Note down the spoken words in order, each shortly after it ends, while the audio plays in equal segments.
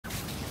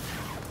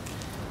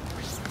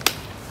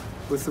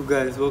What's up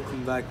guys,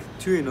 welcome back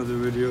to another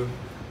video.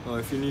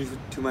 If you're new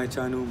to my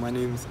channel, my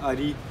name is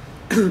Adi.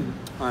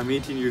 I'm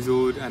 18 years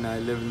old and I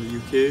live in the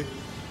UK.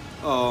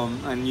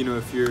 And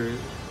if you're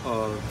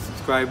a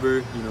subscriber,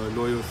 a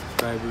loyal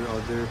subscriber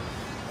out there,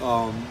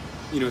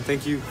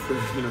 thank you for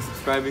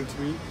subscribing to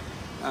me.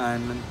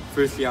 And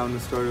firstly, I want to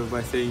start off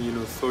by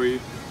saying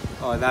sorry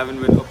that I haven't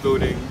been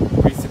uploading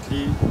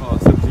recently,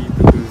 simply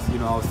because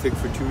I was sick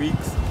for 2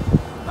 weeks.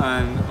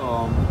 And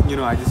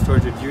I just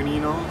started uni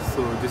now,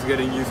 so just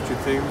getting used to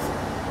things.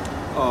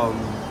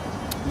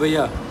 But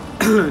yeah,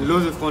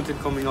 loads of content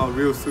coming out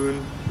real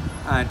soon,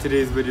 and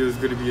today's video is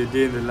going to be a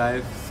day in the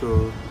life.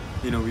 So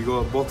we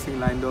got boxing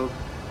lined up,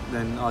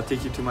 then I'll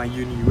take you to my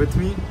uni with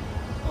me,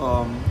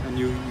 and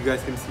you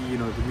guys can see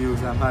the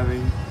meals I'm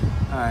having,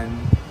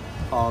 and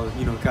I'll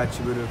catch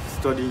a bit of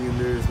studying in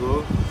there as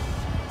well.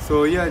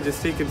 So yeah,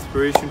 just take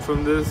inspiration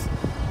from this.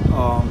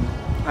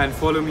 And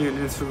follow me on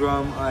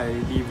Instagram. I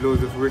leave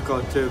loads of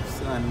workout tips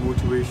and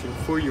motivation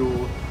for you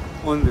all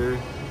on there.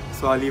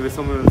 So I'll leave it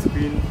somewhere on the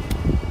screen.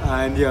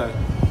 And yeah,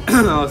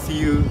 I'll see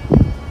you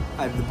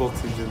at the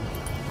boxing gym.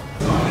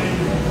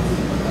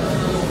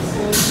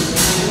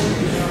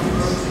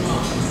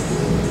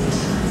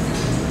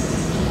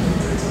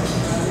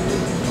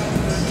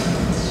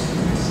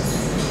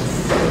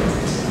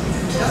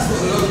 That's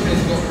what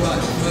Lopez got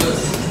right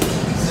first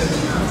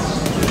 7 rounds.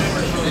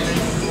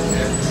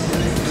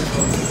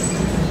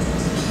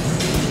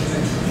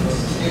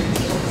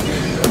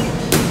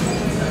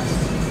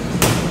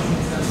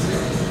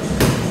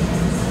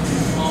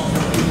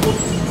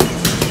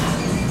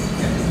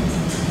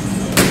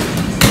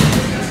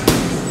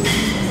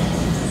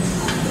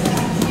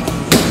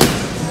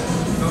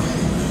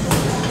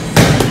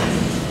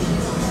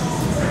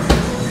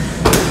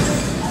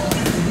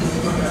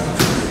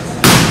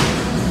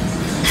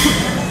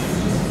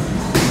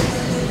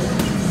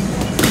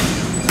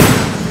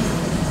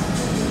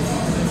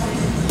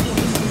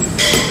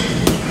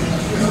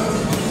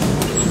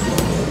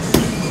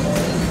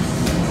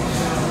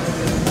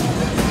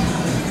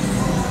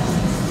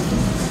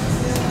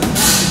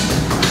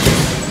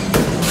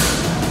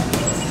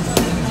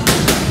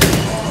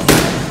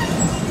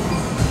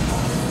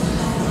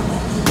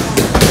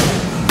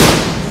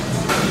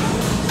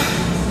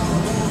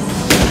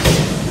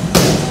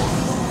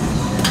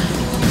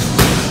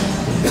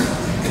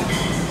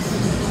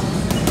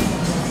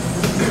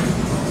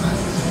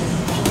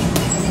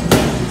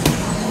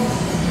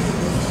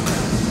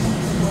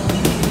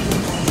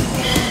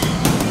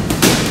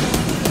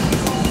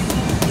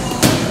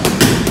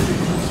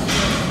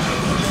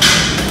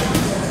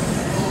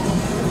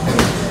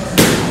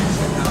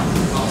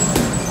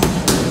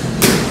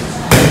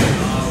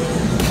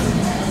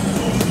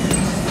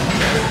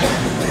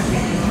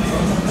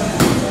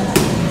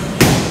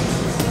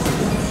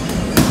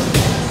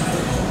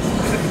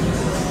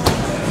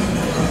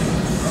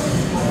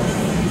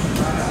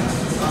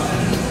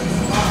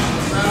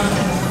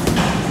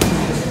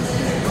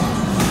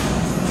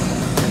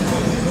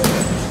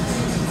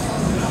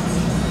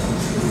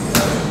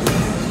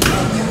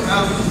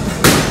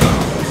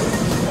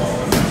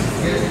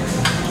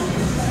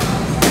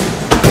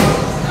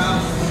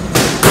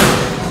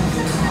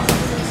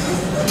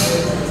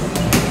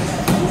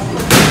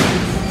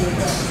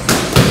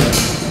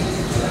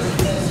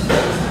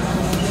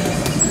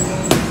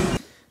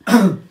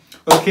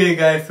 Okay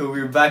guys, so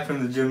we're back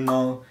from the gym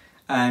now,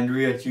 and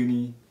we're at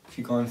uni. If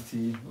you can't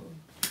see,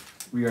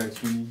 we are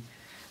at uni.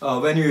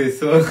 But anyway,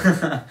 so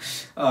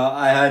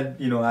I had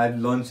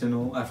lunch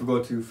and I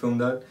forgot to film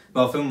that,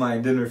 but I'll film my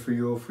dinner for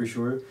you all for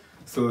sure.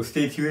 So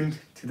stay tuned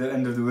to the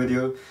end of the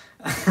video.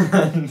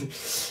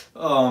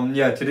 And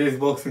yeah, today's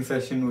boxing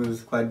session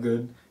was quite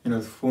good.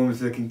 The form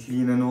is looking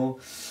clean and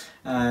all,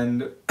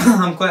 and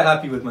I'm quite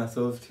happy with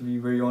myself, to be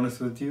very honest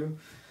with you.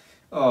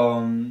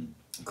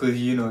 Because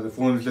the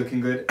form is looking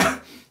good,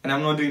 and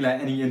I'm not doing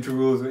like any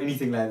intervals or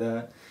anything like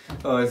that.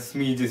 It's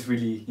me just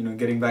really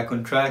getting back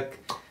on track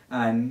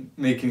and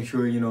making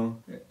sure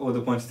all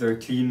the punches are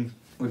clean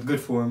with good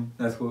form.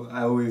 That's what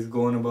I always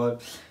go on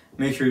about.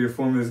 Make sure your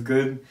form is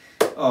good.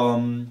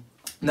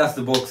 That's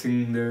the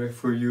boxing there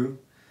for you.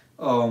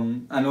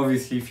 And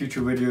obviously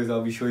future videos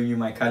I'll be showing you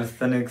my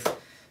calisthenics.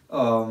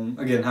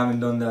 Again,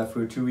 haven't done that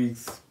for 2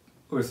 weeks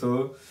or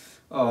so.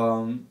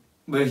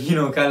 But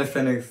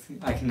calisthenics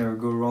I can never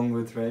go wrong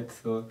with, right?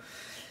 So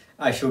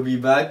I shall be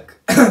back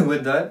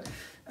with that.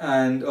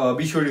 And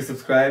be sure to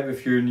subscribe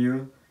if you're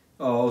new.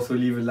 Also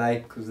leave a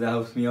like, because that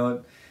helps me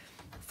out.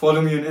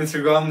 Follow me on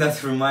Instagram.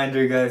 That's a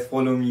reminder, guys.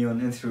 Follow me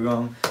on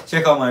Instagram.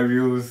 Check out my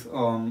reels.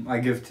 I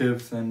give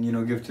tips and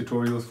give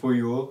tutorials for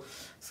you all.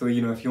 So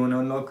if you want to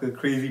unlock a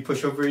crazy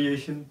push-up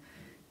variation,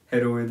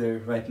 head over there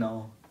right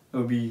now.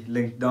 It'll be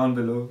linked down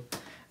below.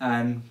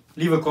 And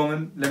leave a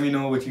comment. Let me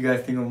know what you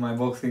guys think of my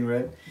boxing,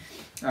 right?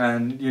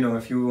 And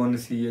if you want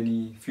to see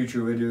any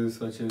future videos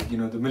such as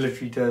the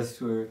military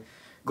test or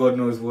God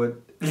knows what,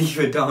 leave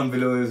it down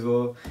below as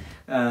well.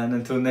 And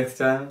until next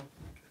time,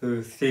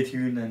 so stay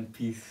tuned and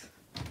peace.